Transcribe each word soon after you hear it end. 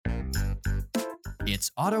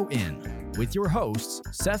It's Auto In with your hosts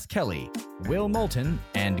Seth Kelly, Will Moulton,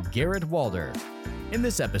 and Garrett Walder. In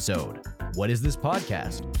this episode, what is this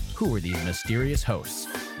podcast? Who are these mysterious hosts?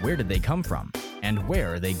 Where did they come from? And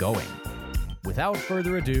where are they going? Without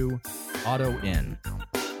further ado, Auto In.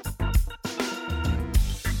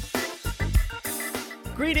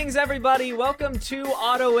 Greetings, everybody. Welcome to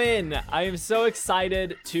Auto In. I am so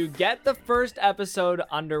excited to get the first episode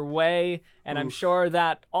underway, and I'm sure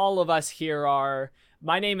that all of us here are.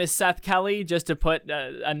 My name is Seth Kelly, just to put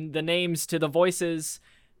the names to the voices,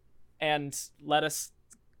 and let us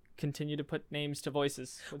continue to put names to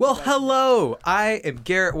voices. Well, hello. I am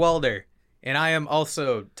Garrett Walder, and I am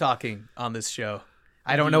also talking on this show.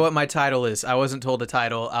 I don't know what my title is. I wasn't told a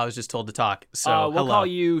title. I was just told to talk. So, we'll hello. call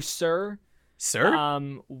you Sir.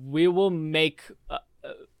 Sir? We will make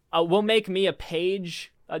we'll make me a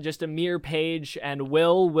page, just a mere page, and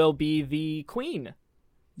Will be the queen.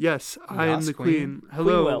 Yes, I am the queen.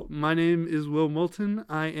 Hello, my name is Will Moulton.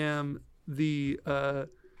 I am the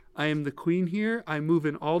queen here. I move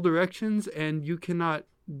in all directions, and you cannot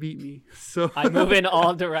beat me. So I move in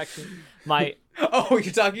all directions. Oh,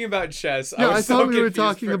 you're talking about chess. Yeah, I thought so we were confused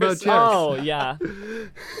talking for a about second. chess. Oh yeah.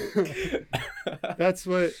 That's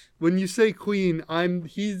what, when you say queen,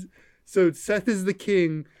 so Seth is the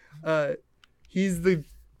king, he's the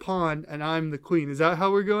pawn, and I'm the queen. Is that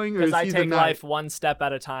how we're going? Or Because is I he take the life knight? one step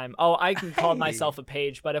at a time. Oh, I can call myself a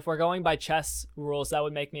page, but if we're going by chess rules, that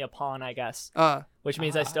would make me a pawn, I guess. Which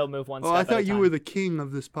means I still move one Oh, step I at a thought you time. were the king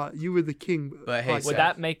of this pot. You were the king. But hey, podcast. Would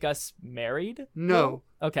that make us married? No.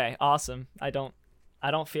 Okay, awesome. I don't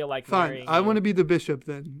feel like Fine. marrying I you. want to be the bishop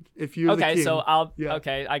then. If you're the Okay, king. so Yeah.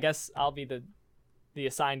 okay, I guess I'll be the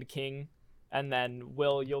assigned king, and then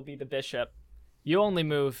you'll be the bishop. You only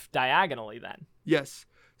move diagonally then. Yes.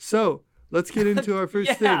 So let's get into our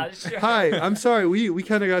first Yeah, thing. sure. Hi, I'm sorry. We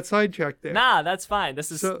kind of got sidetracked there. Nah, that's fine.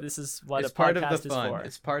 This is what It's a part podcast of the fun. is for.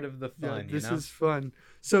 It's part of the Yeah, fun, this you know? is fun.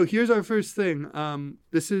 So here's our first thing.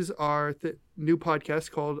 This is our new podcast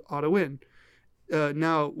called Auto In.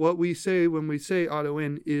 Now, what we say when we say Auto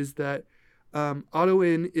In is that Auto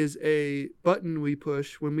In is a button we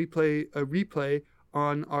push when we play a replay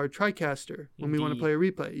on our TriCaster. When we want to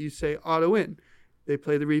Indeed. play a replay, you say Auto In. They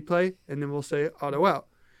play the replay, and then we'll say Auto Out.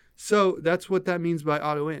 So that's what that means by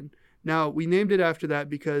Auto In. Now, we named it after that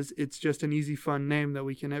because it's just an easy, fun name that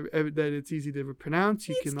we can that it's easy to pronounce.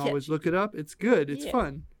 You It's can always catchy. look it up. It's good. It's Yeah.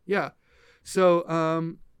 fun. Yeah. So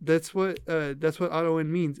that's what Auto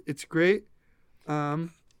In means. It's great.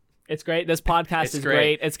 It's great. This podcast is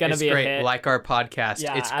great. It's gonna be great. a hit. Like our podcast.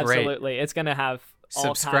 Yeah, it's great. absolutely. It's gonna have all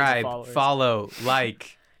kinds of Subscribe, followers. follow,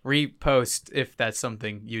 like, repost if that's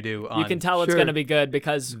something you do. You can tell it's Sure. gonna be good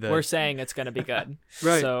because The- we're saying it's gonna be good.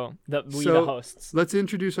 Right. So the So- hosts. Let's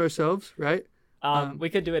introduce ourselves, right? We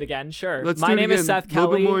could do it again, sure. let's My do it name is again, Seth a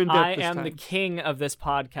little bit Kelly. more in depth I this am the time. king of this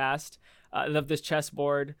podcast, of this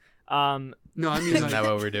chessboard. No, I mean, Isn't that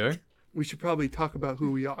what we're doing? we should probably talk about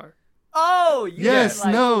who we are. Oh, you Yes,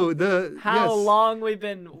 mean, like, no, How yes. long we've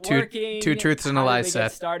been working? two truths and a how lie, did we get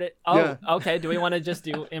Seth. started? Oh, Yeah. okay. Do we want to just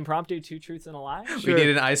do impromptu 2 truths and a lie? Sure. We need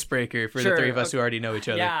an icebreaker for Sure, the three of us who already know each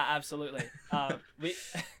other. Yeah, absolutely.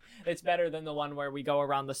 It's better than the one where we go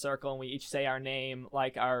around the circle and we each say our name,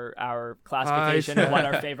 like our classification of what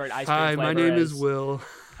our favorite ice cream Hi, flavor my name is. is Will.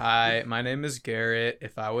 Hi, my name is Garrett.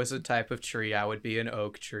 If I was a type of tree, I would be an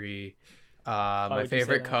oak tree. My would you say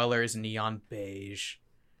favorite that? color is neon beige.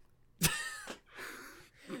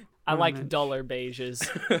 I like Ornament. duller beiges.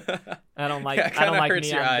 I don't like. Yeah, I don't like hurts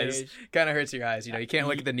your neon eyes. beige. Kind of hurts your eyes. You know, you can't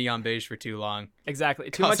look at the neon beige for too long. Exactly.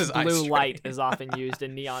 Too much Causes eye blue strain. light is often used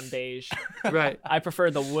in neon beige. Right. I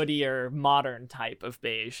prefer the woodier, modern type of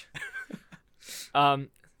beige.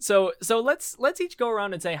 So let's each go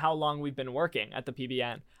around and say how long we've been working at the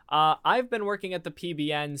PBN. I've been working at the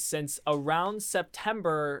PBN since around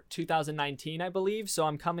September 2019, I believe. So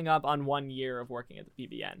I'm coming up on 1 year of working at the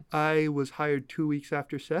PBN. I was hired 2 weeks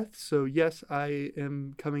after Seth, so yes, I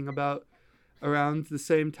am coming about around the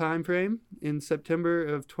same time frame. In September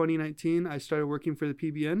of 2019, I started working for the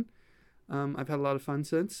PBN. I've had a lot of fun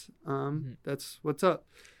since. That's what's up.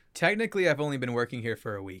 Technically, I've only been working here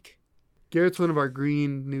for a week. Garrett's one of our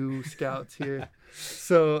green new scouts here.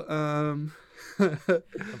 So,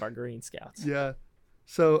 Of our Green Scouts. yeah.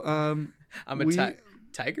 So, I'm a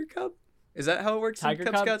Tiger Cub? Is that how it works Tiger in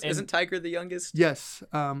Cub Cub Scouts? and- Isn't Tiger the youngest? yes,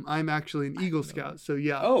 I'm actually an Eagle Scout. So,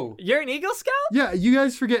 yeah. Oh. You're an Eagle Scout? Yeah, you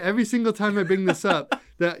guys forget every single time I bring this up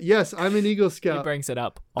that, yes, I'm an Eagle He Scout. brings it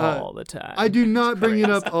up all the time. I do not bring it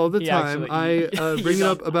up all the He time. actually- I you bring it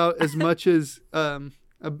up don't. about as much as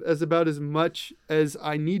about as much as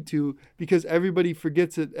I need to, because everybody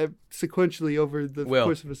forgets it sequentially over the Will,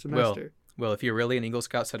 course of a semester. Well, if you're really an Eagle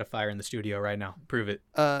Scout, set a fire in the studio right now. Prove it.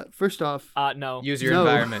 First off, No. Use your no.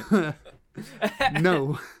 environment.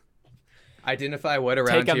 No. Identify what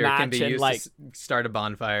around Take a here can match be and, used like- to start a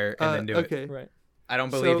bonfire and then do it. Okay. Right. I don't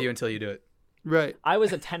believe So- you until you do it. Right. I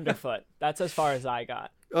was a tenderfoot. That's as far as I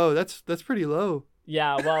got. Oh, that's pretty low.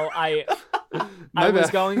 Yeah, well, I My was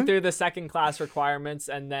bad. going through the second class requirements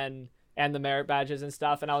and the merit badges and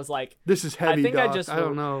stuff, and I was like, This is heavy. I think Doc. I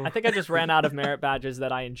don't know. I think I just ran out of merit badges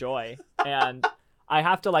that I enjoy, and I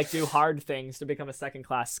have to like do hard things to become a second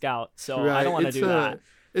class scout. So I Right, don't want to it's do a- that.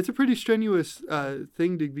 It's a pretty strenuous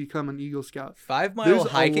thing to become an Eagle Scout. 5 There's mile a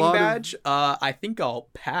hiking lot of- badge. I think I'll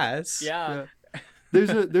pass. Yeah.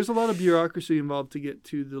 There's a lot of bureaucracy involved to get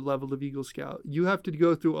to the level of Eagle Scout. You have to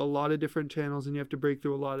go through a lot of different channels and you have to break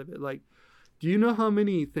through a lot of it. Like, do you know how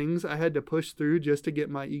many things I had to push through just to get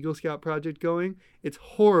my Eagle Scout project going? It's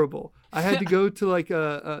horrible. I had to go to like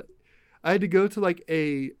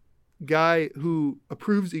a guy who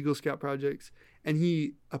approves Eagle Scout projects, and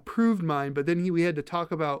he approved mine, but then we had to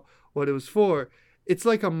talk about what it was for. It's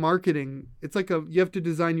like you have to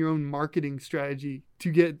design your own marketing strategy to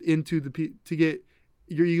get to get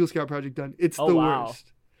your Eagle Scout project done. It's Oh, the wow.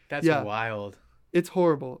 worst. That's Yeah. wild. It's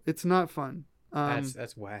horrible. It's not fun.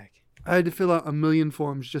 That's whack. I had to fill out 1 million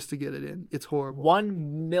forms just to get it in. It's horrible.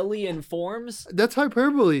 1 million forms. That's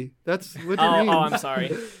hyperbole. That's what it Oh, means. I'm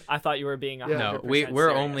sorry. I thought you were being 100% No, we're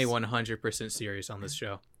only serious. 100% serious on this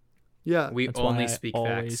show. Yeah. We That's only why speak I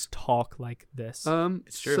always facts. talk like this.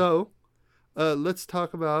 It's true. So, let's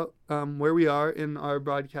talk about where we are in our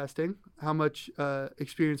broadcasting, how much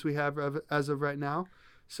experience we have as of right now.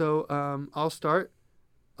 So, I'll start.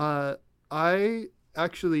 I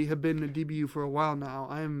actually have been a DBU for a while now.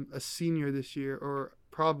 I am a senior this year, or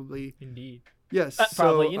probably. Indeed. Yes.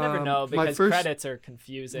 Probably. So, You never know my because first, credits are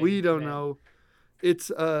confusing. we don't man. know. It's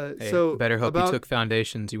Hey, so better hope about, you took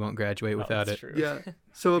foundations. You won't graduate Oh, without that's it. true. Yeah.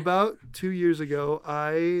 So about 2 years ago,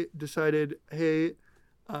 I decided, hey,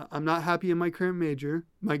 I'm not happy in my current major.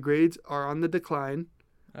 My grades are on the decline.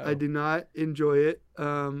 I Oh. do not enjoy it.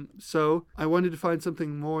 So I wanted to find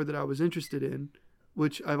something more that I was interested in,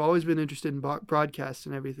 which I've always been interested in broadcasts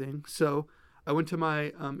and everything. So I went to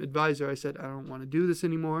my advisor. I said, I don't want to do this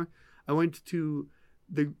anymore. I went to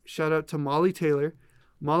shout out to Molly Taylor.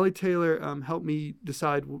 Molly Taylor helped me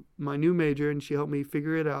decide my new major, and she helped me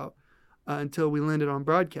figure it out until we landed on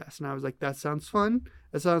broadcast. And I was like, that sounds fun.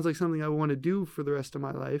 That sounds like something I want to do for the rest of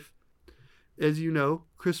my life. As you know,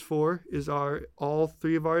 Chris Four is all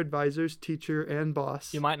 3 of our advisors, teacher and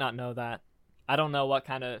boss. You might not know that. I don't know what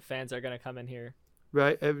kind of fans are going to come in here.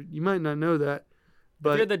 Right? You might not know that, If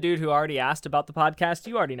you're but the dude who already asked about the podcast,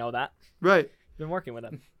 you already know that. right, You've been working with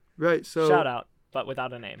him. right. So Shout out, but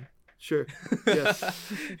without a name. Sure. Yes.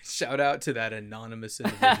 Shout out to that anonymous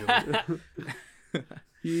individual.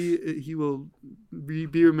 He will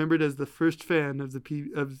be remembered as the first fan of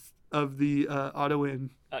the Auto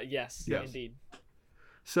Inn. Yes, Yes. indeed.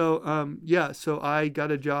 So so I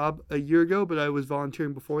got a job a year ago, but I was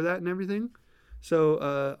volunteering before that and everything. So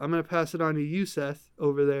I'm gonna pass it on to you, Seth,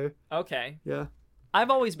 over there. Okay. Yeah. I've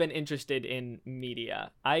always been interested in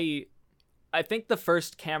media. I think the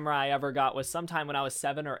first camera I ever got was sometime when I was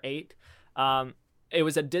 7 or 8. It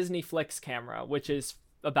was a Disney Flix camera, which is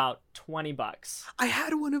about $20. I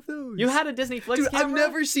had one of those. You had a Disney Flix Dude, camera? I've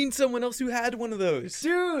never seen someone else who had one of those.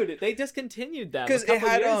 Dude, they discontinued them a Because couple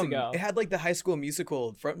years it ago. had like the High School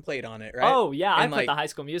Musical front plate on it, right? Oh yeah, I And, put like- the High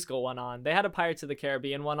School Musical one on. They had a Pirates of the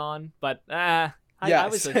Caribbean one on, but Yeah, I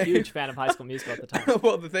was a same. huge fan of High School Musical at the time.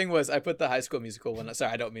 Well, the thing was, I put the High School Musical one.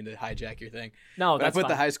 Sorry, I don't mean to hijack your thing. No, But I that's put the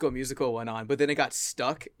fine. High School Musical one on, but then it got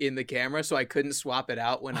stuck in the camera, so I couldn't swap it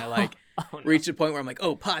out when I like Oh, no. reached a point where I'm like,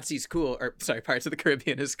 oh, Potsy's cool, or sorry, Pirates of the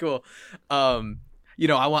Caribbean is cool. You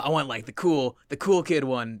know, I want like the cool kid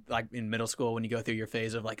one, like in middle school when you go through your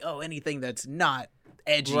phase of like, oh, anything that's not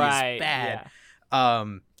edgy Right, is bad. yeah.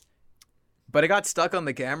 But it got stuck on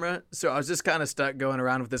the camera, so I was just kind of stuck going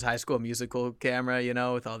around with this High School Musical camera, you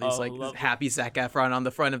know, with all these Oh, like lovely. happy Zac Efron on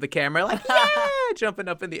the front of the camera, like yeah, jumping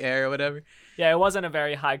up in the air or whatever. Yeah, it wasn't a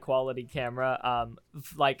very high quality camera,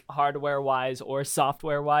 like hardware wise or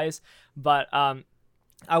software wise, but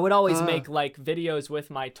I would always make like videos with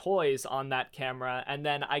my toys on that camera, and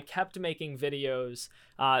then I kept making videos.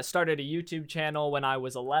 Started a YouTube channel when I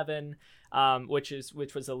was 11, which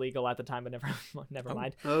was illegal at the time, but never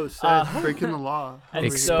mind. Oh, Seth, breaking the law. And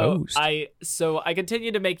over Exposed. so I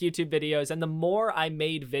continued to make YouTube videos, and the more I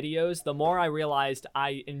made videos, the more I realized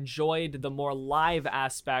I enjoyed the more live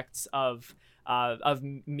aspects of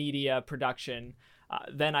media production.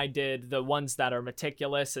 then I did the ones that are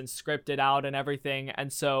meticulous and scripted out and everything.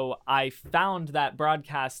 And so I found that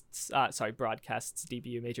broadcast's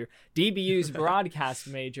DBU major, DBU's broadcast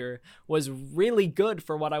major was really good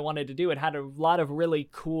for what I wanted to do. It had a lot of really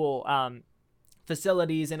cool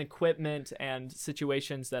facilities and equipment and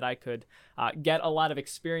situations that I could get a lot of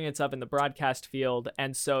experience of in the broadcast field.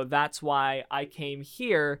 And so that's why I came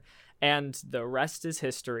here, and the rest is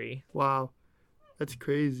history. Wow. That's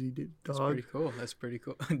crazy, dude. Dog. That's pretty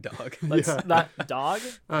cool. Dog. That dog?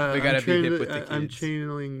 We gotta be hip with the kids. I'm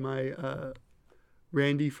channeling my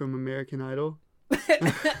Randy from American Idol.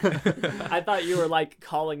 I thought you were like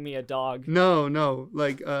calling me a dog. No.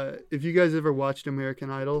 Like, if you guys ever watched American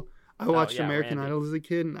Idol, I watched American Randy. Idol as a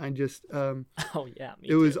kid, and I just Oh yeah, me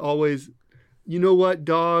it was too. always, you know what,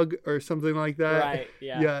 dog, or something like that. Right,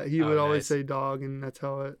 yeah. Yeah, he Oh, would always nice. say dog, and that's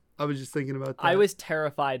how I was just thinking about that. I was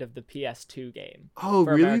terrified of the PS2 game Oh,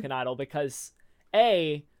 for really? American Idol because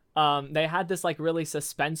they had this like really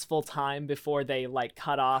suspenseful time before they like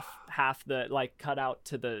cut out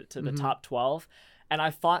to the Mm-hmm. top 12, and I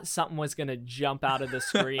thought something was gonna jump out of the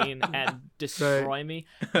screen and destroy me.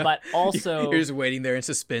 But also, You're just waiting there in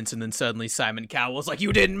suspense, and then suddenly Simon Cowell's like,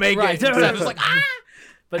 "You didn't make Right. it." And Simon's like, "Ah!"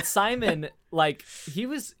 but Simon, like, he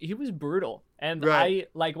was brutal, and Right.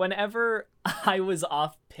 I like whenever I was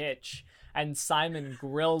off pitch and Simon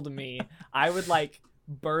grilled me, I would like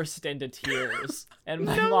burst into tears, and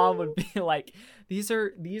my mom would be like, these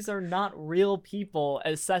are not real people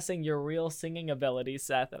assessing your real singing ability,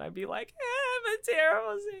 Seth. And I'd be like, I'm a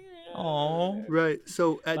terrible singer. Aw. Right.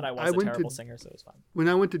 So But I was a terrible singer, so it was fun. when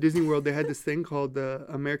I went to Disney World, they had this thing called the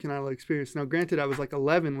American Idol Experience. Now, granted, I was like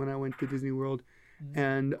 11 when I went to Disney World,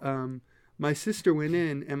 and my sister went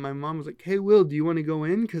in, and my mom was like, "Hey, Will, do you want to go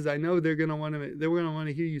in? Because I know they're gonna want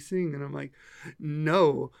to hear you sing." And I'm like,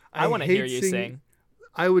 "No, I want to hate hear you sing.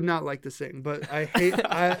 I would not like to sing, but I hate.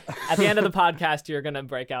 At the end of the podcast, you're gonna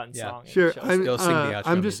break out in Yeah. song. and Sure, show us. I'm, Go sing the outro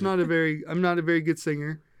I'm just music. I'm not a very good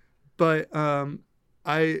singer, but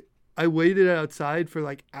I waited outside for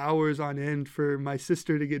like hours on end for my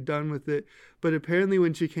sister to get done with it. But apparently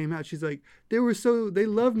when she came out, she's like, they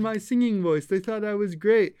loved my singing voice. They thought I was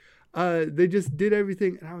great. They just did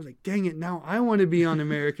everything. And I was like, dang it. Now I want to be on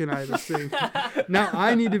American Idol sing. Now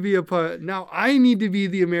I need to be now I need to be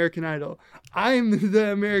the American Idol. I'm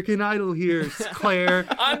the American Idol here, Claire.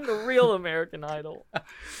 I'm the real American Idol.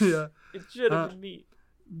 Yeah. It should have been me.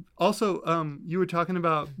 Also, you were talking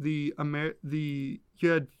about you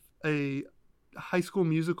had a High School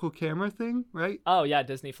Musical camera thing, right? Oh yeah,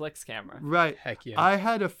 Disney Flicks camera. Right. Heck yeah. I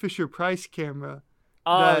had a Fisher Price camera.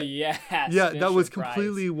 Oh That- yes. Yeah, that was Fisher-Price.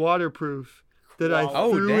 completely waterproof. That I Whoa.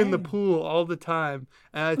 Oh, threw in the dang. pool all the time,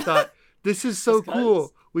 and I thought, this is so Just 'cause.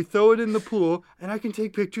 cool. We throw it in the pool, and I can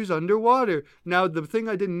take pictures underwater. Now, the thing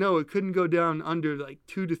I didn't know, it couldn't go down under like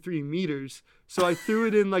 2 to 3 meters. So I threw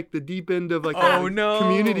it in like the deep end of like Oh, a no.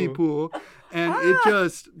 community pool, and it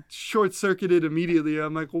just short circuited immediately.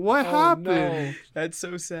 I'm like, what Oh, happened? no. That's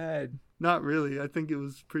so sad. Not really. I think it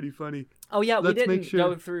was pretty funny. Oh yeah, we Let's make didn't sure-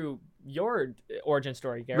 go through your origin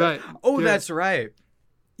story, Garrett. Right. Oh, Yeah. that's right.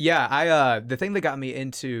 Yeah, I the thing that got me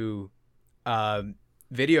into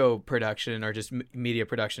video production or just media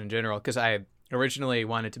production in general, because I originally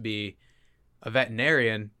wanted to be a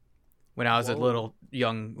veterinarian when I was a Whoa. little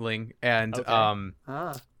youngling, and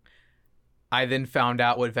Okay. I then found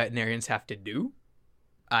out what veterinarians have to do,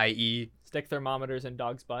 i.e., Stick thermometers in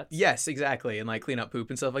dogs' butts. yes, exactly, and like clean up poop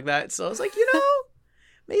and stuff like that. So I was like,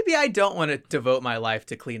 maybe I don't want to devote my life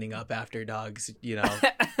to cleaning up after dogs,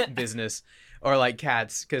 business, or like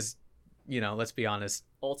cats, because let's be honest,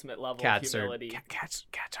 Ultimate level cats of humility. cats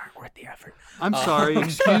aren't worth the effort. I'm sorry.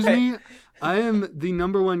 Excuse me. I am the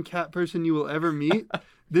number one cat person you will ever meet.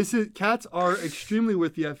 Cats are extremely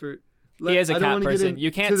worth the effort. He is a I don't cat wanna get person. into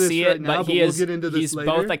You can't this see right it, now, but he we'll is. get into this He's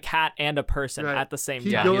later. both a cat and a person Right. at the same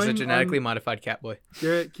Keep time. Yeah, he's a going genetically on- modified cat boy.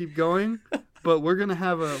 Garrett, keep going. But we're gonna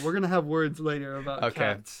have words later about Okay.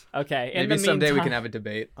 cats. Okay. In Maybe the someday we meantime- can have a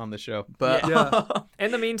debate on the show. But Yeah.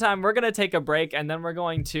 In the meantime, we're going to take a break, and then we're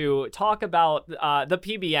going to talk about the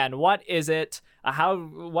PBN. What is it?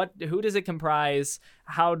 Who does it comprise?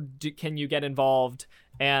 How can you get involved?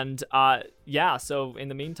 And so in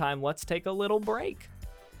the meantime, let's take a little break.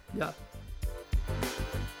 Yeah.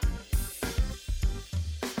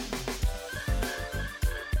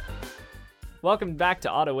 Welcome back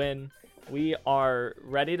to Auto In. We are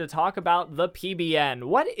ready to talk about the PBN.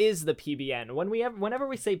 What is the PBN? Whenever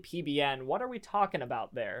we say PBN, what are we talking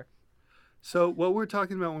about there? So what we're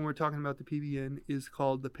talking about when we're talking about the PBN is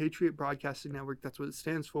called the Patriot Broadcasting Network. That's what it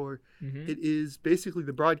stands for. Mhm. It is basically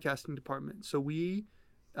the broadcasting department. So we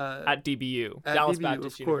at DBU, at Dallas DBU,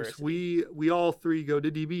 Baptist of course. University. We all three go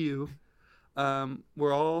to DBU.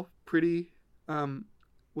 We're all pretty.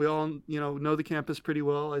 We all know the campus pretty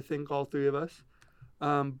well. I think all three of us.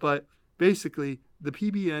 But basically, the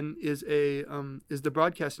PBN is the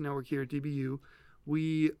broadcasting network here at DBU.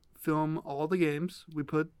 We film all the games. We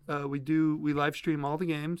live stream all the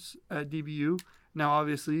games at DBU. Now,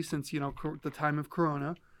 obviously, since the time of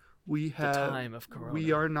Corona, we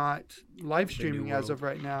are not live streaming as of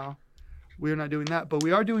right now. We are not doing that, but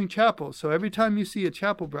we are doing chapel. So every time you see a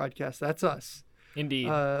chapel broadcast, that's us. Indeed.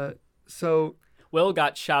 So Will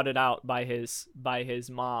got shouted out by his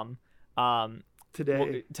mom.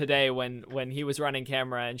 Today when he was running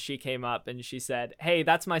camera and she came up and she said, "Hey,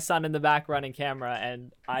 that's my son in the back running camera,"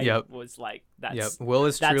 and I was like, "That's Will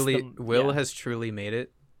has truly made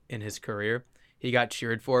it in his career. He got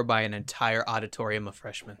cheered for by an entire auditorium of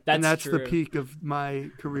freshmen. That's true. the peak of my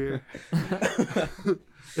career.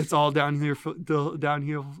 It's all downhill from here.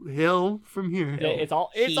 It's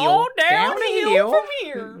all downhill from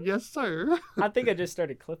here. Yes, sir. I think I just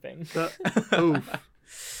started clipping. Oof.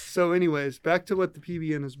 So, anyways, back to what the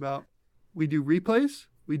PBN is about. We do replays.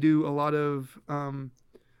 We do a lot of sound.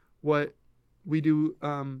 We do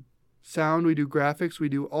graphics. We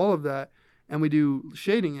do all of that. And we do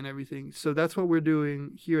shading and everything. So that's what we're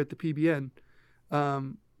doing here at the PBN.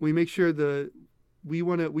 We make sure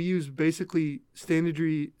we use basically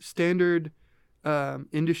standard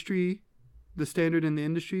industry, the standard in the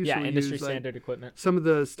industry. Yeah, so industry standard equipment. Some of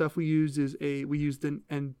the stuff we use is we used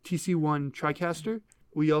an TC1 TriCaster.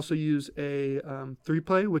 We also use a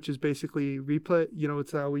 3-play, which is basically replay.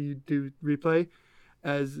 It's how we do replay,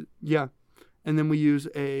 and then we use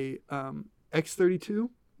a X32.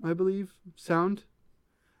 I believe sound.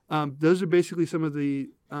 Those are basically some of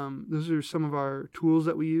our tools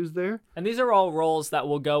that we use there. And these are all roles that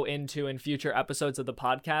we'll go into in future episodes of the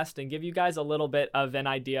podcast and give you guys a little bit of an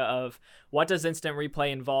idea of what does instant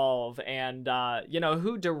replay involve, and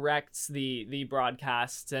who directs the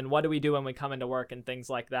broadcasts, and what do we do when we come into work and things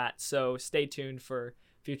like that. So stay tuned for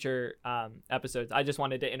future episodes. I just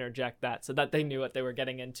wanted to interject that so that they knew what they were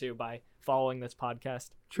getting into by following this podcast.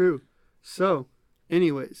 True. So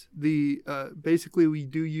anyways, basically we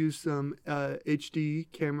do use some HD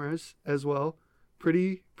cameras as well.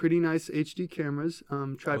 Pretty nice HD cameras,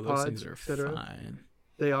 tripods, etc. Fine.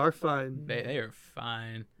 They are fine. They are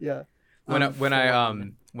fine. Yeah. When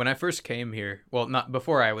I first came here, well, not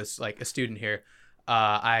before I was like a student here,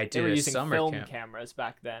 I did they were a using summer film camp. cameras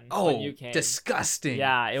back then. Oh, when you came. disgusting!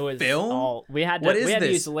 Yeah, it was film. We had What to is use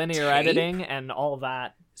this? linear Tape? editing and all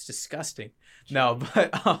that. It's disgusting. No,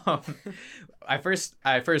 but I first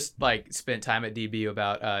like spent time at DBU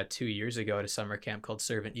about 2 years ago at a summer camp called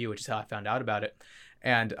Servant U, which is how I found out about it.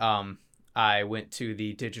 And I went to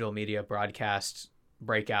the digital media broadcast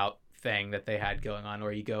breakout thing that they had going on,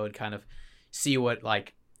 where you go and kind of see what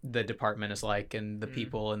like the department is like and the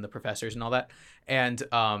people and the professors and all that. And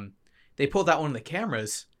they pulled out one of the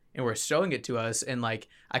cameras and were showing it to us, and like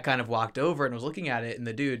I kind of walked over and was looking at it, and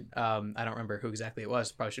the dude, I don't remember who exactly it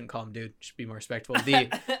was, probably shouldn't call him dude, should be more respectful,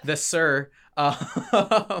 the sir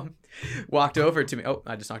walked over to me. Oh,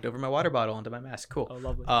 I just knocked over my water bottle onto my mask. Cool. Oh,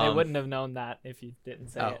 lovely. They wouldn't have known that if you didn't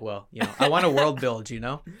say it. Oh, well, I want to world build,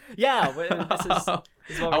 Yeah, this is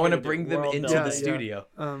what I want to do, bring them world into building. the studio.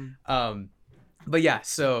 But yeah,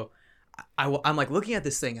 so I'm like looking at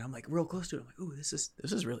this thing and I'm like real close to it. I'm like, ooh, this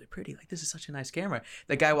is really pretty. Like, this is such a nice camera.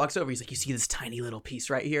 The guy walks over. He's like, you see this tiny little piece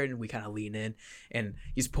right here? And we kind of lean in and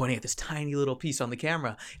he's pointing at this tiny little piece on the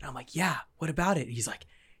camera. And I'm like, yeah, what about it? And he's like,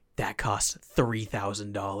 that costs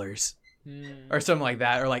 $3,000 or something like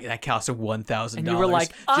that. Or like that costs $1,000. And you were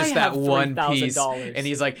like, just that one piece. $3,000. And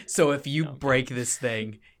he's like, so if you break this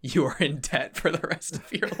thing, you are in debt for the rest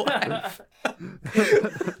of your life.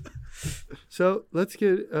 So let's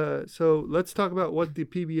talk about what the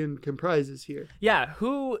PBN comprises here. Yeah,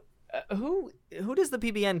 who does the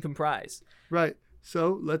PBN comprise? Right.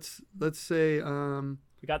 So let's say We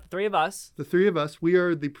got the three of us. the three of us. We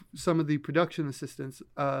are some of the production assistants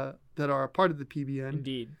that are a part of the PBN.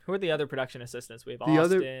 Indeed. Who are the other production assistants? We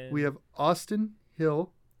have We have Austin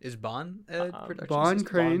Hill, Is Bon production Bon assistant?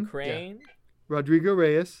 Crane. Bon Crane. Rodrigo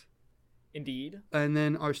Reyes, Indeed. and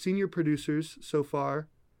then our senior producers so far.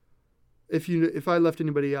 If I left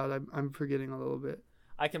anybody out, I'm forgetting a little bit.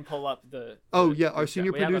 I can pull up the. Oh the yeah, our group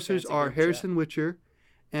senior chat. We have a producers fancy are group chat. Harrison Witcher,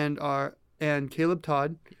 and Caleb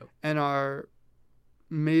Todd, Yep. and our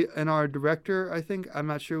director. I think I'm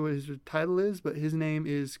not sure what his title is, but his name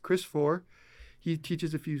is Chris Four. He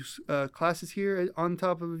teaches a few classes here on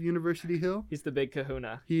top of University Hill. He's the big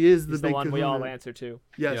kahuna. He is He's the big one we all kahuna. answer to.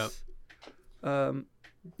 Yes.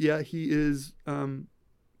 Yeah, he is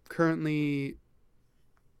currently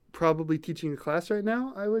probably teaching a class right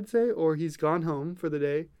now, I would say, or he's gone home for the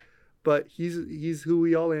day. But he's who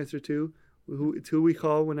we all answer to. It's who we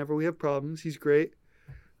call whenever we have problems. He's great.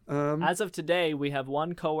 As of today, we have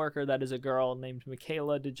one coworker that is a girl named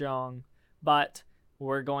Michaela DeJong, but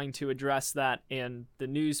we're going to address that in the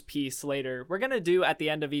news piece later. We're going to do at the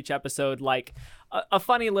end of each episode like a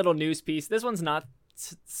funny little news piece. This one's not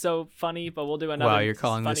so funny, but we'll do another you're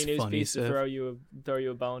calling funny this news funny, piece to Seth? throw you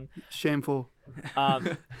a bone. Shameful.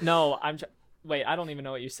 No, wait, I don't even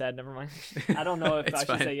know what you said. Never mind. I don't know if It's I should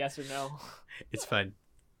fine. say yes or no. It's fine.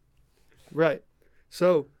 Right.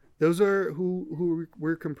 So those are who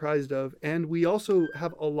we're comprised of, and we also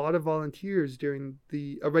have a lot of volunteers during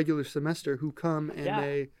a regular semester who come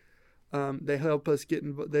and they help us get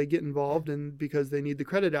involved, and because they need the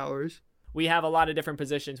credit hours. We have a lot of different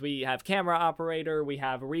positions. We have camera operator, we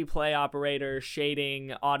have replay operator,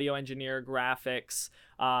 shading, audio engineer, graphics,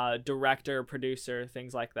 director, producer,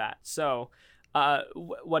 things like that. So,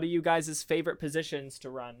 what are you guys' favorite positions to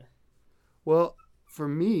run? Well, for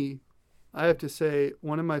me, I have to say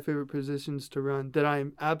one of my favorite positions to run that I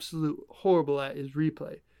am absolute horrible at is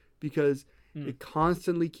replay, because it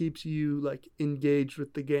constantly keeps you like engaged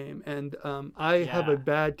with the game, and I have a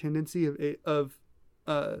bad tendency of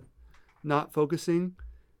not focusing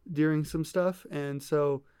during some stuff, and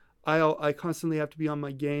so I constantly have to be on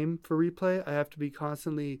my game for replay. I have to be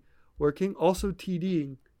constantly working. Also,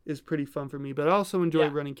 TDing is pretty fun for me, but I also enjoy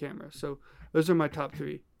running camera. So those are my top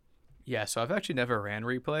 3. Yeah, so I've actually never ran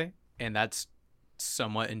replay, and that's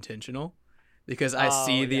somewhat intentional because I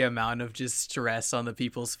see the amount of just stress on the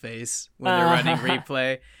people's face when they're running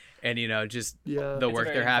replay, and just the work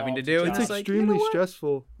very they're having to do. involved It's job. extremely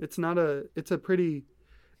stressful. It's a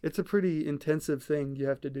pretty intensive thing you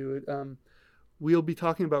have to do it. We'll be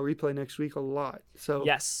talking about replay next week a lot, so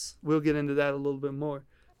Yes. we'll get into that a little bit more.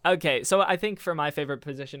 Okay, so I think for my favorite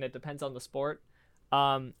position, it depends on the sport.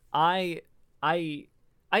 I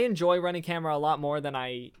enjoy running camera a lot more than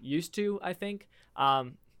I used to, I think,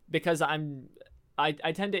 because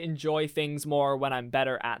I tend to enjoy things more when I'm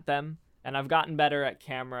better at them, and I've gotten better at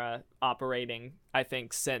camera operating, I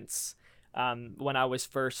think, since when I was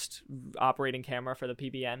first operating camera for the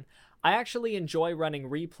PBN. I actually enjoy running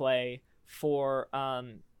replay for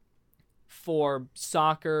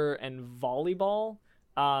soccer and volleyball,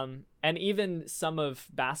 and even some of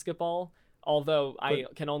basketball, although I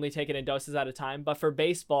can only take it in doses at a time. But for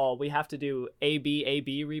baseball, we have to do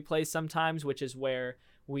AB replays sometimes, which is where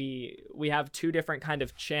we have 2 different kind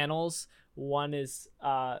of channels. One is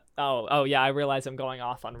I realize I'm going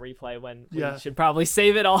off on replay when we should probably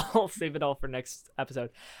save it all for next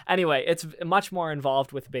episode. Anyway, it's much more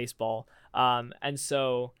involved with baseball, and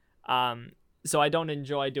so I don't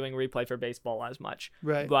enjoy doing replay for baseball as much.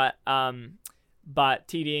 Right. But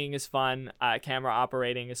TDing is fun, camera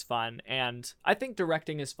operating is fun, and I think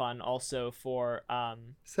directing is fun also for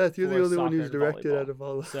Seth, you're for the only one soccer who's and directed volleyball. out of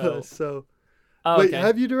all of So- us. So Oh, wait, okay.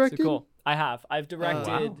 have you directed? So cool. I have. I've directed.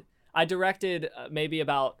 wow. I directed maybe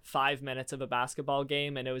about 5 minutes of a basketball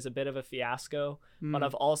game, and it was a bit of a fiasco. But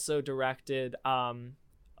I've also directed a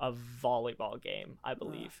volleyball game, I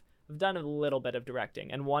believe. I've done a little bit of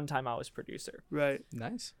directing, and one time I was producer. Right.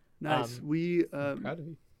 Nice. Nice. We Proud of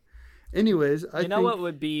you. anyways, I You know think what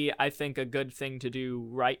would be, I think, a good thing to do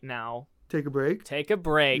right now? take a break. Take a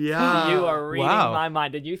break. Yeah. You are reading Wow. my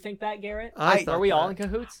mind. Did you think that, Garrett? I thought Are we all that. in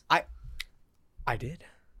cahoots? I did.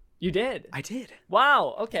 You did. I did.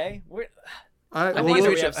 Wow. Okay. I well, think we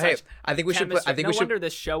we should. have Hey, such I think we should put. Chemistry. I think no we should. wonder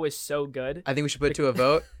this show is so good. I think we should put to a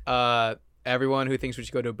vote. Everyone who thinks we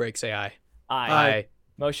should go to a break, say aye. Aye.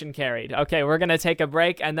 Motion carried. Okay, we're going to take a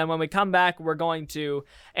break, and then when we come back, we're going to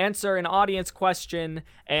answer an audience question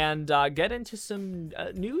and get into some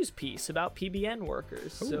news piece about PBN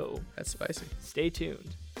workers. So That's spicy. stay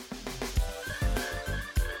tuned.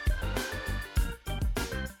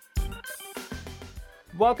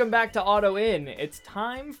 Welcome back to Auto In. It's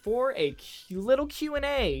time for a little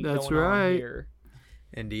Q&A That's going on right. here.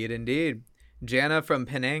 Indeed, indeed. Jana from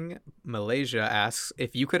Penang, Malaysia asks,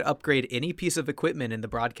 if you could upgrade any piece of equipment in the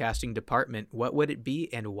broadcasting department, what would it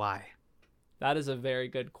be and why? That is a very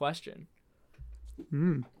good question.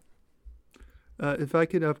 If I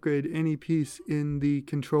could upgrade any piece in the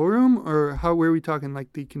control room, or where are we talking?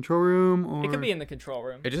 Like the control room, or It could be in the control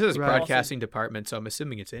room. It just says Right. broadcasting department, so I'm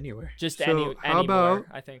assuming it's anywhere. Just So, any how more, about-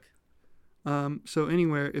 I think. So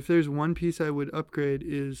anywhere, if there's one piece I would upgrade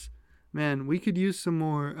is, man, we could use some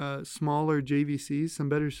more smaller JVCs, some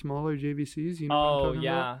better smaller JVCs. You know what I'm Oh, talking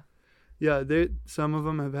yeah. about? Yeah, some of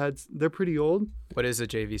them they're pretty old. What is a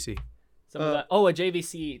JVC? Some of a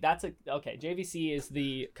JVC. JVC is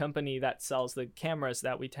the company that sells the cameras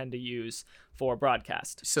that we tend to use for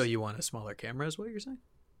broadcast. So you want a smaller camera, is what you're saying?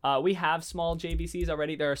 We have small JVCs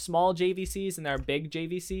already. There are small JVCs and there are big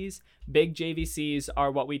JVCs. Big JVCs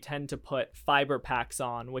are what we tend to put fiber packs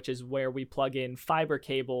on, which is where we plug in fiber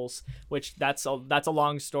cables, which that's a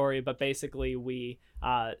long story, but basically we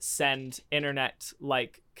send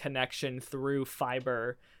internet-like connection through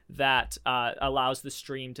fiber that allows the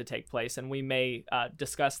stream to take place. And we may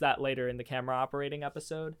discuss that later in the camera operating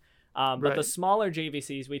episode. But the smaller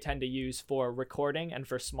JVCs we tend to use for recording and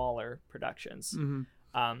for smaller productions. Mm-hmm.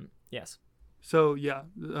 Yes. So yeah,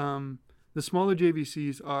 the smaller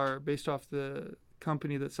JVCs are based off the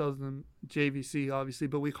company that sells them, JVC obviously,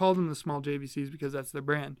 but we call them the small JVCs because that's their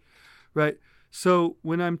brand, right? So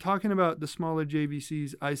when I'm talking about the smaller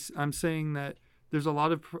JVCs, I'm saying that there's a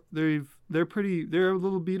lot of they're a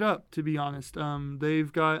little beat up, to be honest.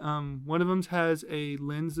 They've got one of them has a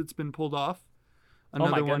lens that's been pulled off.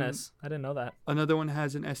 Another oh my goodness, I didn't know that. Another one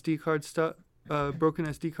has an SD card stuck. Broken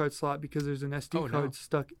SD card slot because there's an SD card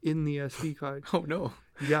stuck in the SD card. Oh no!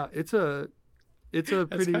 Yeah, it's a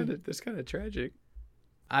pretty. That's kind of tragic.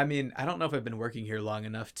 I mean, I don't know if I've been working here long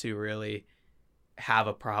enough to really have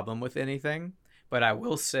a problem with anything, but I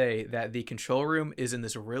will say that the control room is in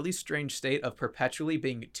this really strange state of perpetually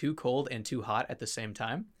being too cold and too hot at the same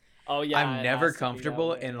time. Oh yeah, I'm never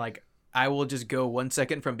comfortable, and like I will just go 1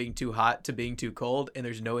 second from being too hot to being too cold, and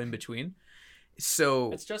there's no in between.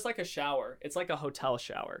 So it's just like a shower. It's like a hotel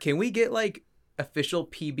shower. Can we get like official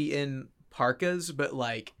PBN parkas, but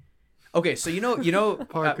like, okay, so you know,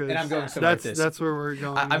 parkas. And I'm going somewhere with this. That's where we're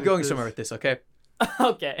going. I'm going somewhere with this. Okay.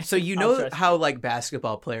 Okay. So you know how like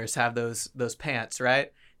basketball players have those pants,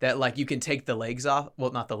 right? That like you can take the legs off.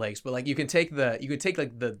 Well, not the legs, but like you can take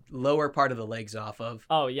like the lower part of the legs off of.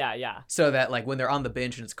 Oh yeah, yeah. So that like when they're on the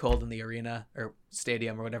bench and it's cold in the arena or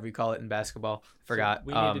stadium or whatever you call it in basketball, forgot. So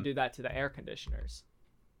we need to do that to the air conditioners.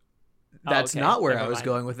 That's not where I was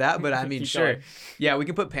going with that, but I mean, sure. Going. Yeah, we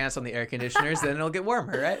can put pants on the air conditioners, then it'll get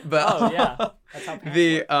warmer, right? But yeah, that's how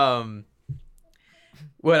pants work.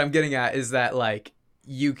 What I'm getting at is that like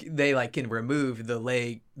they like can remove the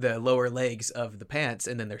lower legs of the pants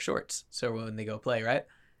and then their shorts. So when they go play, right?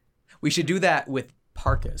 We should do that with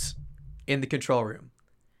parkas in the control room,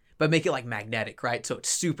 but make it like magnetic, right? So it's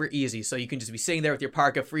super easy. So you can just be sitting there with your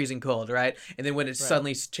parka freezing cold, right? And then when it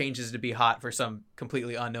suddenly changes to be hot for some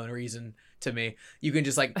completely unknown reason to me, you can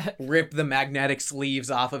just like rip the magnetic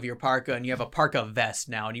sleeves off of your parka and you have a parka vest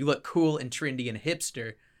now and you look cool and trendy and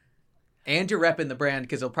hipster. And you're repping the brand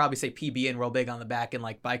because they'll probably say PBN real big on the back in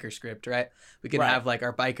like biker script, right? We can have like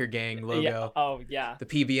our biker gang logo. Yeah. Oh yeah. The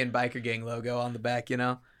PBN biker gang logo on the back, you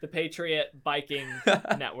know? The Patriot Biking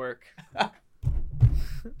Network. Right.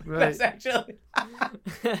 That's actually.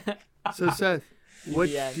 So Seth,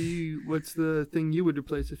 what's the thing you would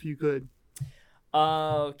replace if you could?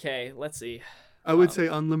 Okay, let's see. I would say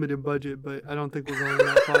unlimited budget, but I don't think we're going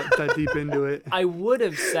that deep into it. I would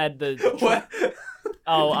have said the What?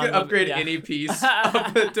 Oh, you can upgrade any piece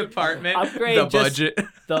of the department. Upgrade the budget.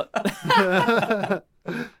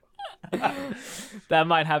 That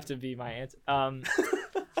might have to be my answer.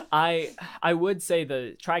 I would say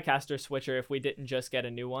the TriCaster switcher if we didn't just get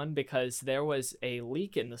a new one, because there was a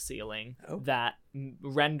leak in the ceiling that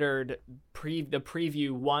rendered the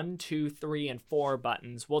preview 1, 2, 3, and 4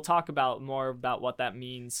 buttons. We'll talk more about what that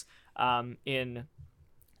means in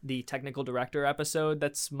the technical director episode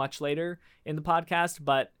that's much later in the podcast,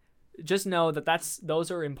 but just know that those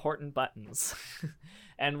are important buttons.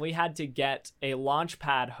 And we had to get a launch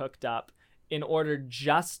pad hooked up in order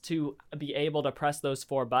just to be able to press those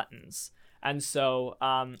 4 buttons. And so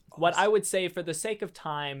what I would say for the sake of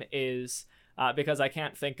time is, because I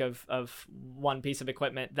can't think of one piece of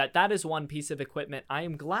equipment, that is one piece of equipment I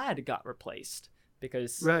am glad got replaced.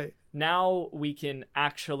 Because now we can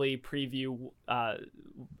actually preview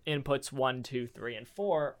inputs 1, 2, 3, and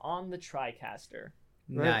 4 on the TriCaster.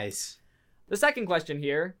 Nice. The second question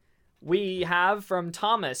here we have from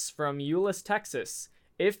Thomas from Euless, Texas.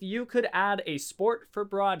 If you could add a sport for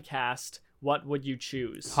broadcast, what would you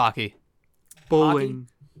choose? Hockey. Bowling.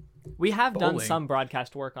 Hockey? We have done some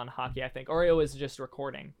broadcast work on hockey, I think. Or it was just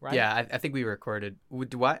recording, right? Yeah, I think we recorded.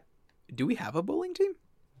 Do we have a bowling team?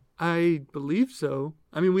 I believe so.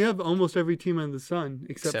 I mean, we have almost every team under the sun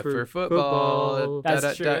except for football.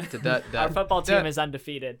 That's true. Our football team is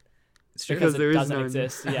undefeated. It's because there is doesn't none.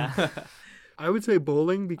 Exist. Yeah. I would say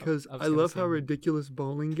bowling because I love how ridiculous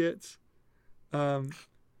bowling gets.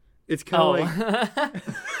 It's kind of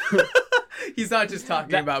like He's not just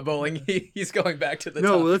talking about bowling. He's going back to the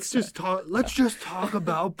No, topic. let's just talk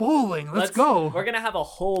about bowling. Let's go. We're gonna have a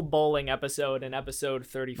whole bowling episode in episode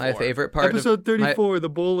 34. My favorite part. Episode 34, the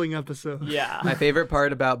bowling episode. Yeah. My favorite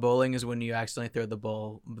part about bowling is when you accidentally throw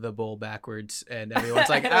the bowl backwards, and everyone's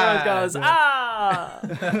like, Everyone goes, ah.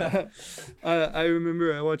 I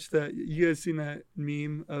remember I watched that. You guys seen that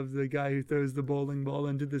meme of the guy who throws the bowling ball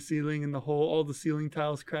into the ceiling and all the ceiling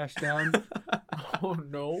tiles crash down? Oh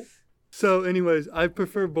no. So anyways, I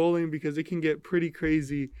prefer bowling because it can get pretty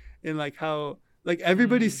crazy in like how like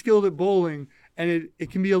everybody's skilled at bowling and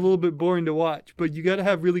it can be a little bit boring to watch, but you got to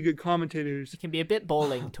have really good commentators. It can be a bit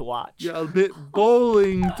bowling to watch. Yeah, a bit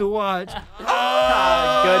bowling to watch.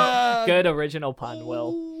 Good original pun,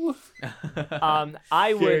 Will.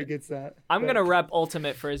 Jared gets that. I'm gonna rep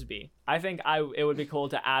Ultimate Frisbee. I think it would be cool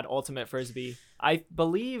to add Ultimate Frisbee. I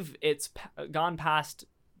believe it's gone past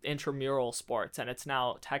intramural sports and it's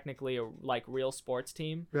now technically a like real sports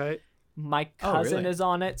team. Right. My cousin really? is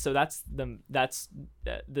on it, so that's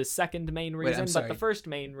the second main reason. I'm But sorry. the first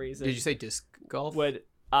main reason Did you say disc golf? would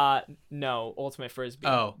no Ultimate Frisbee.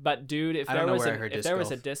 Oh. But dude, if I don't there know was where I heard if disc there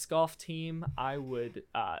was a golf. disc golf team, I would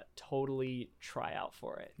totally try out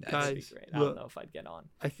for it. That'd be Guys, great. I look. don't know if I'd get on.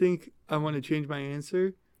 I think I want to change my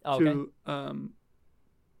answer Okay. to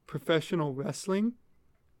professional wrestling.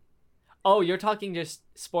 Oh, you're talking just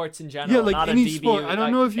sports in general, Yeah, like not any a DBU, sport. I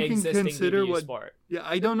don't know if you can existing consider DBU what- sport. Yeah,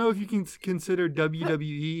 I don't know if you can consider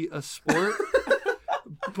WWE a sport,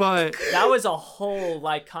 but That was a whole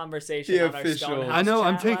like conversation The on our official- Stonehouse I know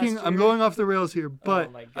I'm chat last I'm year. going off the rails here,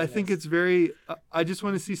 but my I think goodness. it's very. I just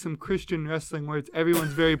want to see some Christian wrestling where it's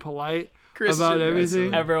everyone's very polite Christian about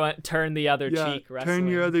everything. wrestling. Everyone turn the other Yeah, cheek wrestling. turn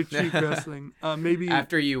your other cheek wrestling. Maybe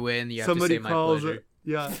After you win, you have somebody to say my calls pleasure. it.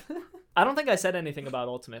 Yeah, I don't think I said anything about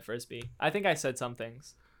Ultimate Frisbee. I think I said some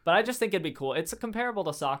things. But I just think it'd be cool. It's comparable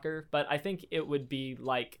to soccer, but I think it would be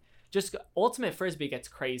like just Ultimate Frisbee gets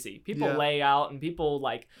crazy. People Yeah. lay out and people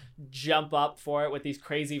like jump up for it with these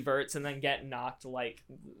crazy verts and then get knocked like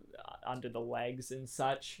under the legs and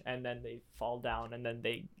such, and then they fall down and then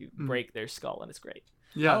they break their skull and it's great.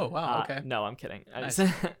 yeah. Oh wow. Okay. No, I'm kidding. Nice.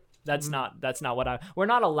 That's not what we're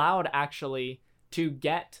not allowed actually to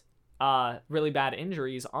get really bad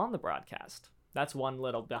injuries on the broadcast. That's one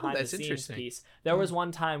little behind the that's scenes interesting. piece. There was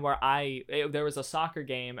one time where there was a soccer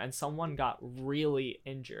game and someone got really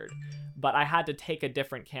injured, but I had to take a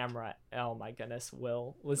different camera. Oh my goodness,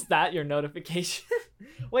 Will, was that your notification?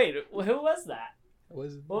 Wait, who was that? What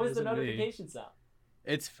was the wasn't me. notification sound?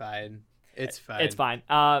 It's fine. It's fine. It's fine.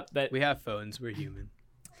 But We have phones. We're human.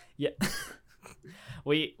 yeah,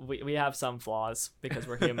 we have some flaws because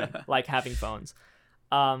we're human, like having phones.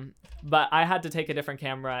 But I had to take a different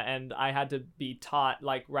camera and I had to be taught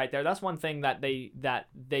like right there. That's one thing that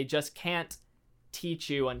they just can't teach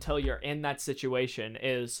you until you're in that situation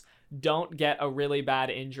is don't get a really bad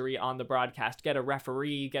injury on the broadcast. Get a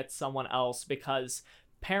referee, get someone else, because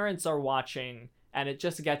parents are watching and it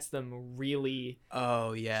just gets them really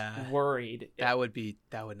Oh yeah. worried. That would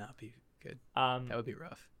not be good. That would be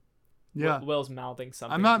rough. Yeah. Will's mouthing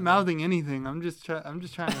something. I'm not to me. mouthing anything. I'm just trying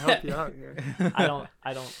to help you out here. I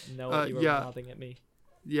don't know what you were yeah. mouthing at me.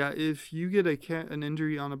 Yeah, if you get an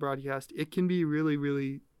injury on a broadcast, it can be really,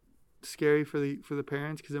 really scary for the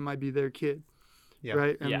parents because it might be their kid, Yeah.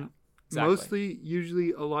 right? And Yeah, exactly. mostly,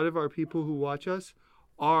 usually, a lot of our people who watch us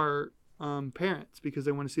are parents because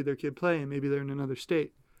they want to see their kid play, and maybe they're in another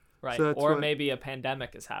state, Right. So that's or what- maybe a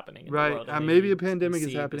pandemic is happening in the right? world. And and maybe they a pandemic is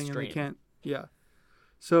see the happening and they stream. can't. Yeah.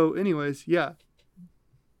 So, anyways, yeah.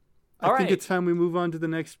 I All think right. it's time we move on to the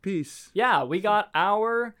next piece. Yeah, we got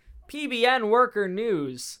our PBN worker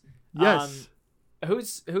news. Yes,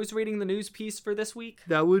 Who's reading the news piece for this week?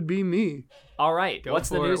 that would be me. All right. Go What's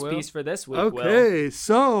the for it, news Will. piece for this week, Will? Okay,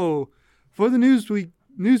 so for the news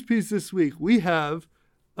piece this week, we have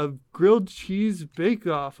a grilled cheese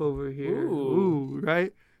bake-off over here. Ooh.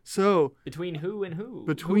 Right? So Between who and who?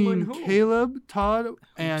 between Who and who? Caleb, Todd,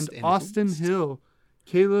 and and Austin Host. Hill,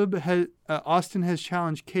 Austin has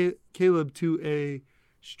challenged Caleb to a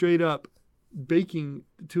straight up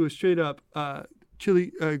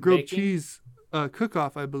chili grilled Baking? cheese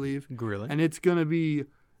cook-off, I believe. Grilling. And it's gonna be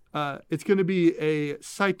a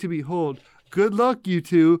sight to behold. Good luck, you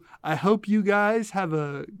two. I hope you guys have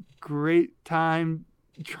a great time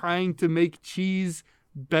trying to make cheese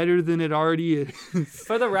better than it already is.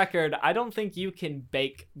 For the record, I don't think you can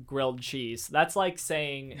bake grilled cheese. That's like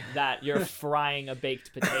saying that you're frying a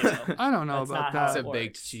baked potato. I don't know That's about not how It's that. a it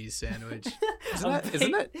baked works. cheese sandwich. A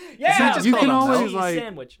Isn't that? baked- Yeah, just you called can a always melt? cheese like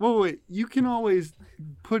sandwich. wait, you can always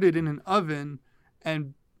put it in an oven,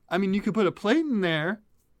 and I mean you could put a plate in there.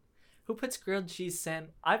 Who puts grilled cheese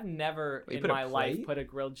sandwich? I've never You in put a my life plate? put a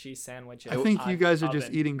grilled cheese sandwich in I think you an guys are just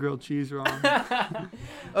oven. eating grilled cheese wrong.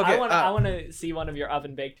 I want to see one of your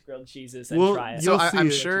oven baked grilled cheeses and Well, try it. you'll So see I'm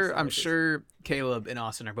it. sure Sandwiches. Caleb and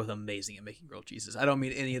Austin are both amazing at making grilled cheeses. I don't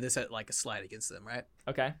mean any of this at like a slight against them, right?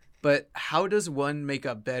 Okay. But how does one make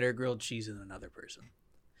a better grilled cheese than another person?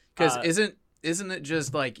 Because isn't it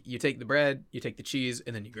just like you take the bread, you take the cheese,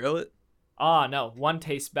 and then you grill it? Oh no, one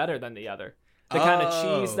tastes better than the other. The kind of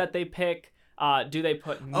cheese Oh. that they pick. Do they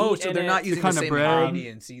put meat Oh, so in they're it? not using the kind of same bread.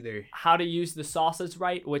 ingredients either. How to use the sauces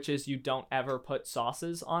right, which is you don't ever put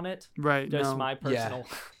sauces on it. Right. Just no. my personal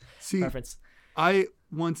See, preference. I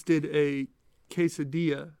once did a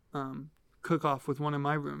quesadilla cook-off with one of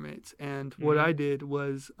my roommates, and what I did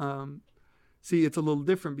was, see, it's a little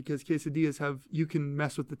different because quesadillas you can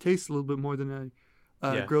mess with the taste a little bit more than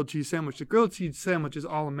a Yeah. grilled cheese sandwich. The grilled cheese sandwich is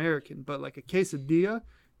all American, but like a quesadilla,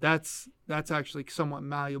 that's actually somewhat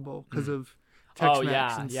malleable because of Tex-Mex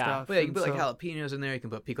yeah, and yeah. stuff. But yeah, you can and put like so- jalapenos in there. You can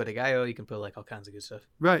put pico de gallo. You can put like all kinds of good stuff.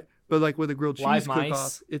 Right, but like with a grilled Live cheese mice.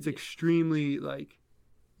 cook-off, it's extremely like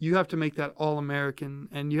you have to make that all American,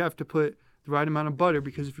 and you have to put the right amount of butter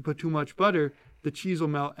because if you put too much butter, the cheese will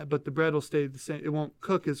melt, but the bread will stay the same. It won't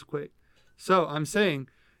cook as quick. So I'm saying,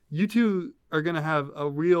 you two are gonna have a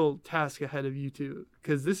real task ahead of you two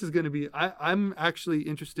because this is gonna be. I'm actually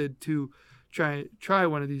interested to try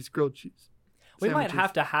one of these grilled cheese. We might sandwiches.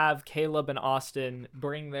 have to have Caleb and Austin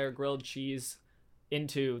bring their grilled cheese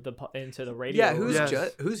into the radio. Yeah, room.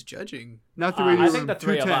 Yes. who's judging? Not the radio I room. think the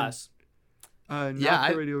three of 210. us. Not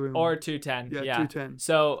Yeah, the radio room. Or 210. Yeah, Yeah. 210.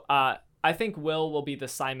 So I think Will be the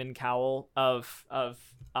Simon Cowell of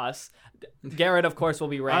us. Garrett, of course, will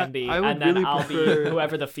be Randy, I would and then really I'll prefer- be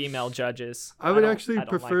whoever the female judge is. I would don't- actually I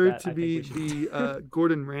don't like prefer that. to I think be we should- the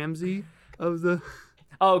Gordon Ramsay of the.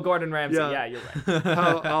 Oh, Gordon Ramsay. Yeah. Yeah, you're right.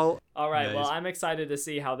 I'll All right. Well, Nice. I'm excited to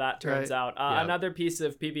see how that turns Right. out. Yeah. Another piece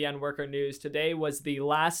of PBN worker news today was the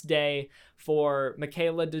last day for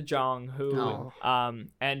Michaela De Jong, who Oh.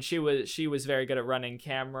 and she was very good at running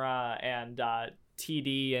camera and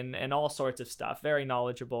TD and all sorts of stuff. Very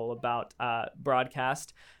knowledgeable about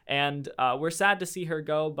broadcast, and we're sad to see her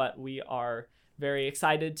go, but we are very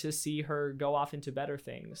excited to see her go off into better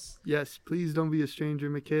things. Yes, please don't be a stranger,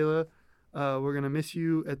 Michaela. We're gonna miss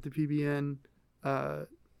you at the PBN.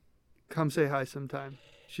 Come say hi sometime.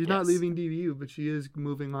 She's not Yes. leaving DVU, but she is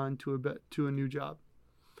moving on to a new job.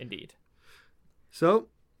 Indeed. So,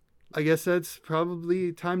 I guess that's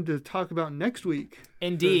probably time to talk about next week.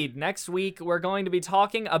 Indeed. Next week, we're going to be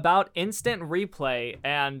talking about instant replay,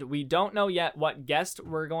 and we don't know yet what guest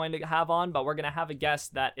we're going to have on, but we're going to have a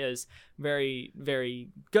guest that is very, very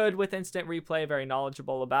good with instant replay, very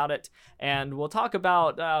knowledgeable about it, and we'll talk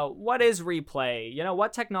about what is replay,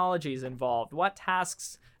 what technology is involved, what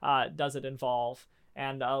tasks does it involve,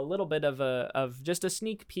 and a little bit of just a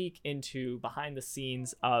sneak peek into behind the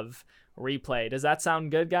scenes of replay. Does that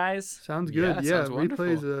sound good, guys? Sounds good. Yeah, Yeah, sounds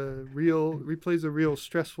replay's a real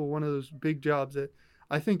stressful one of those big jobs that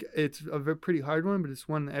I think it's a pretty hard one, but it's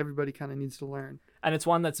one that everybody kind of needs to learn. And it's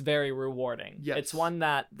one that's very rewarding. Yes. It's one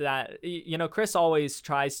that Chris always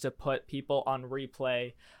tries to put people on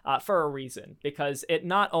replay for a reason, because it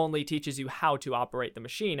not only teaches you how to operate the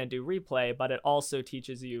machine and do replay, but it also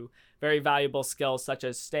teaches you very valuable skills such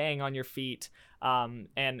as staying on your feet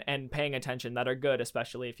and paying attention that are good,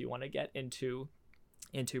 especially if you want to get into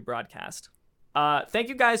broadcast. Thank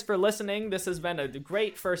you guys for listening. This has been a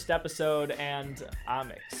great first episode, and I'm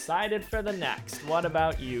excited for the next. What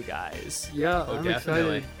about you guys? Yeah, Oh, I'm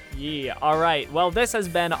definitely. excited. Yeah. All right. Well, this has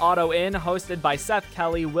been Auto In, hosted by Seth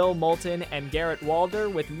Kelly, Will Moulton, and Garrett Walder,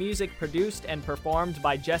 with music produced and performed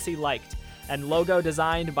by Jesse Liked, and logo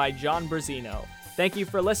designed by John Brazino. Thank you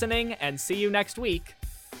for listening, and see you next week.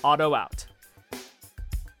 Auto out.